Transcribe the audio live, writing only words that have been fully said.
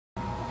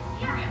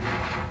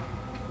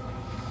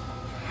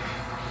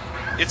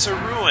It's a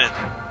ruin.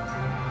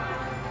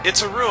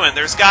 It's a ruin.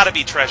 There's gotta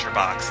be treasure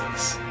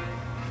boxes.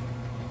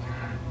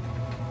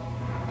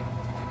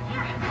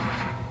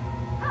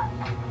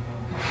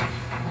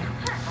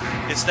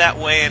 It's that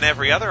way in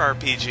every other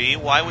RPG.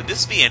 Why would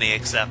this be any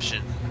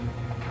exception?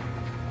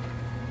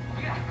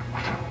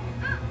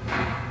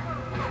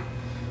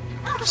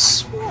 I could have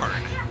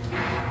sworn.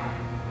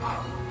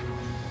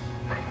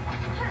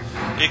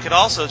 It could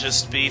also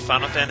just be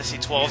Final Fantasy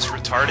XII's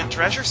retarded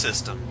treasure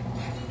system.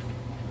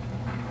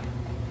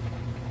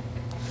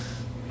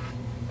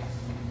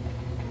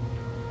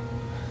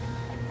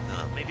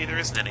 Maybe there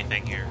isn't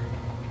anything here.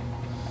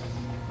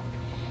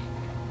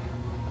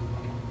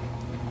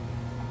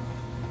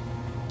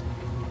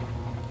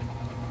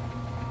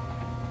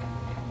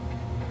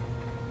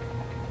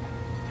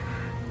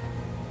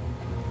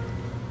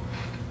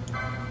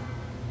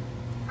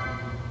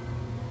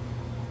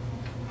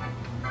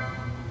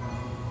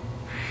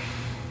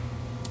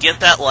 Get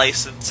that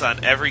license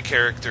on every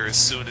character as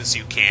soon as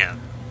you can.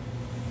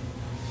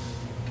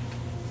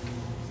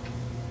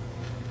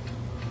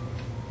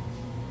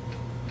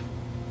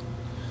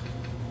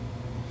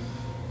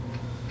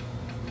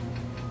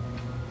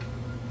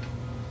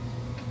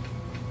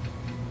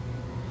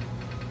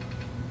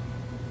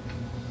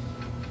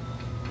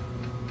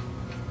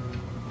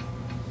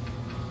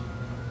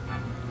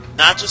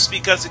 Not just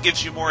because it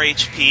gives you more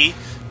HP,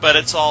 but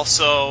it's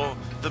also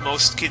the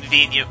most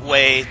convenient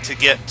way to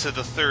get to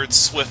the third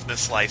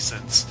swiftness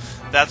license.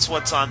 That's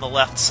what's on the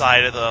left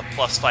side of the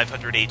plus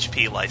 500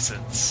 HP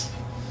license,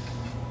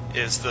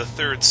 is the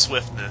third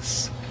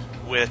swiftness,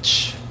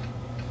 which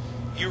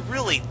you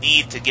really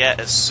need to get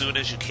as soon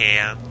as you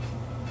can.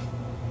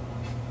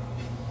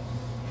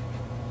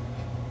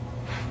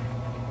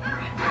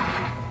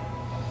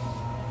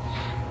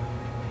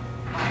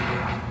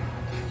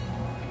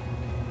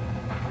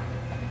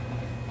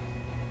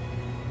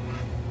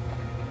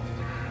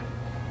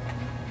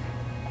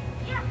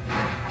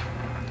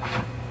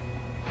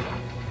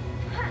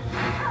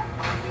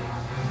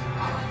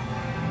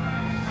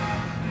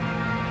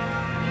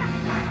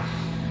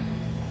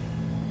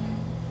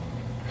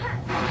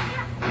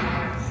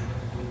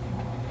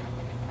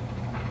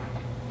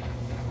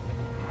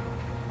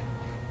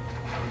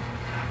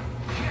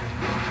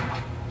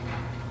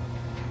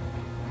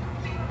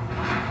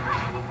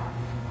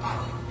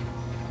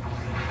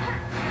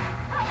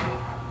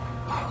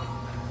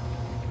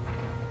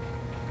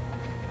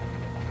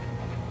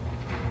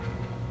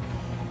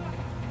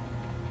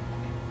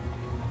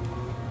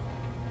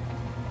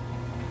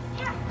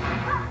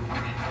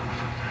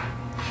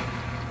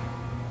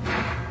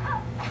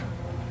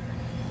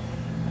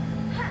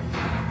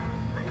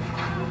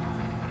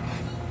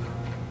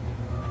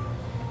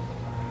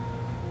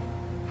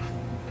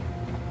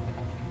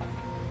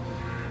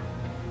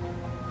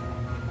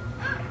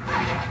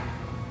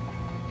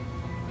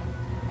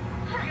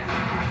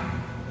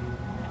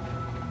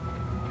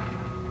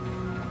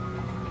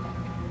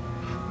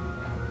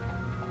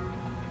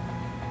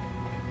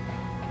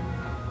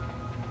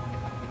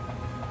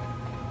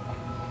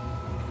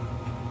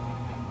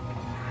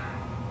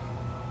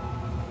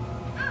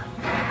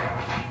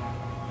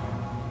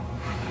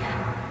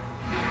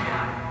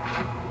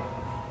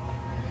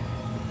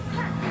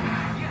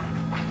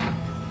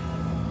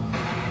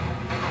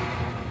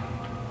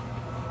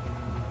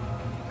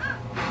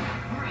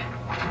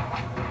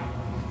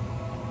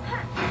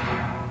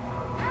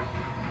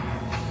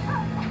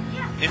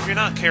 If you're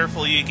not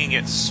careful, you can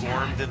get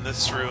swarmed in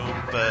this room,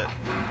 but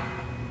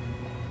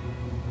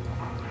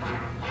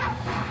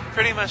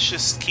pretty much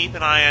just keep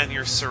an eye on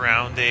your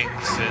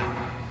surroundings and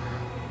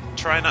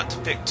try not to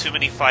pick too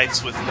many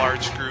fights with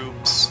large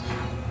groups,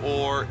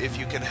 or if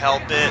you can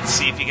help it,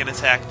 see if you can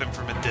attack them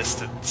from a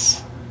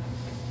distance.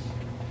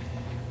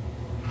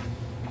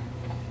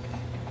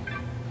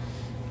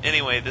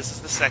 Anyway, this is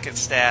the second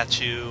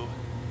statue.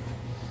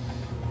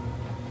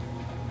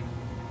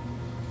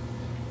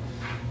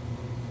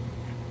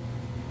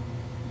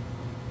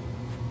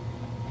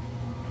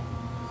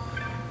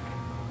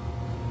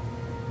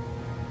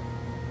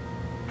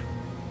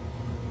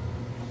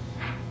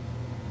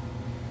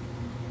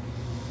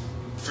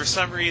 For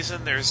some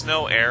reason, there's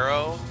no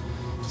arrow,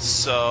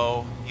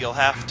 so you'll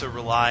have to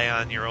rely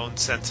on your own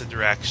sense of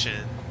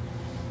direction.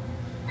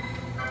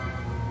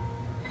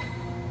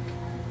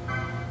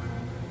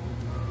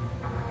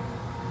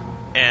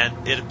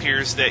 And it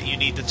appears that you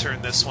need to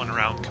turn this one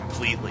around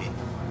completely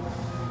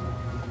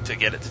to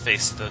get it to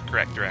face the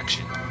correct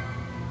direction.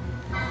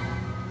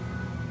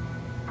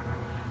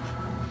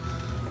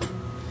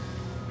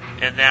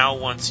 And now,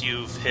 once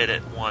you've hit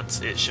it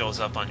once, it shows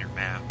up on your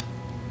map.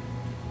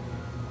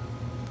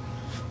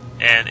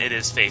 And it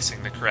is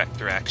facing the correct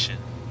direction.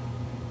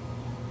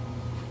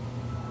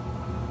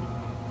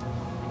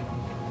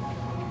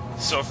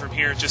 So from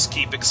here, just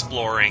keep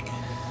exploring.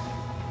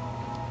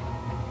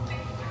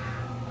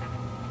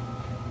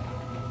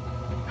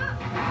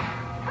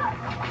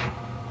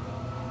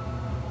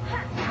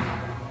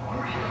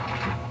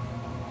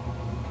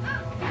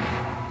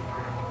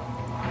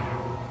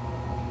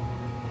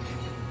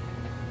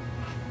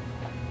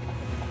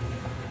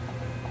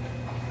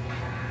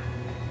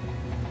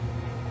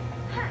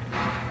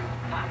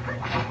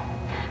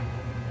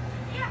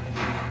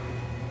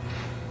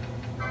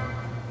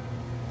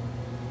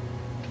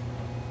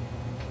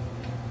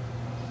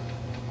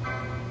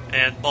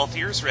 And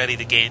Balthier's ready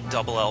to gain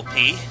double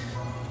LP.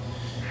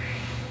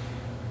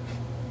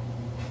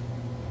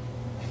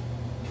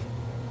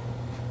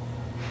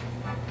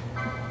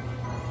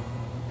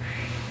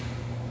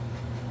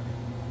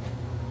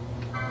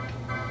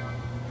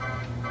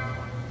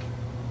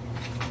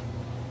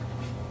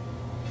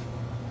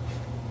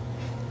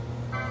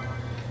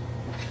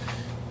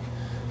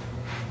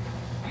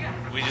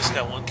 We just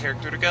got one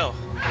character to go.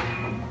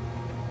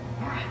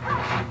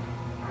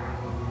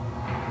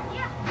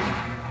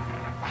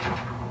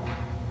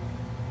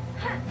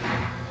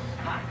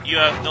 You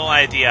have no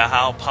idea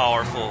how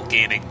powerful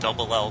gaining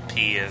double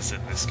LP is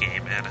in this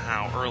game and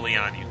how early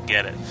on you can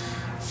get it.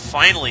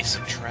 Finally,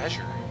 some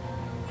treasure.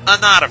 A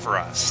knot of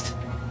rust.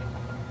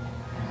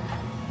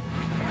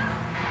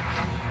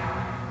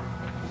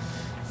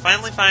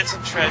 Finally find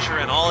some treasure,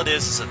 and all it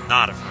is a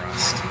knot of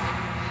rust.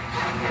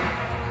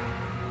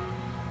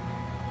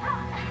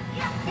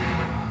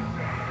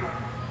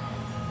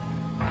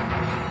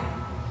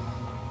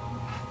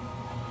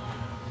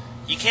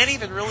 You can't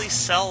even really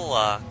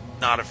sell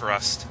Knot of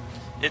Rust.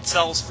 It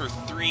sells for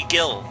 3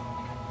 gil.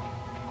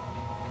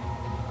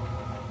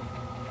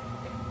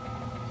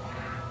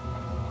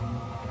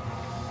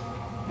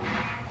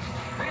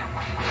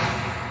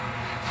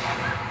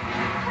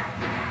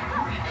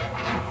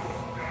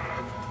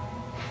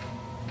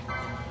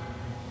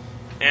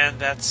 And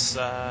that's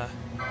the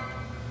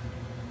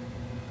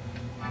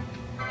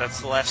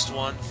last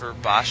one for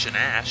Bosch and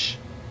Ash.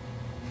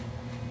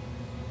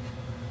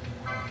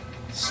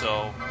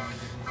 So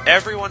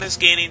everyone is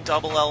gaining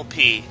double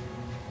LP.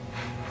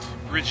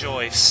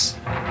 Rejoice.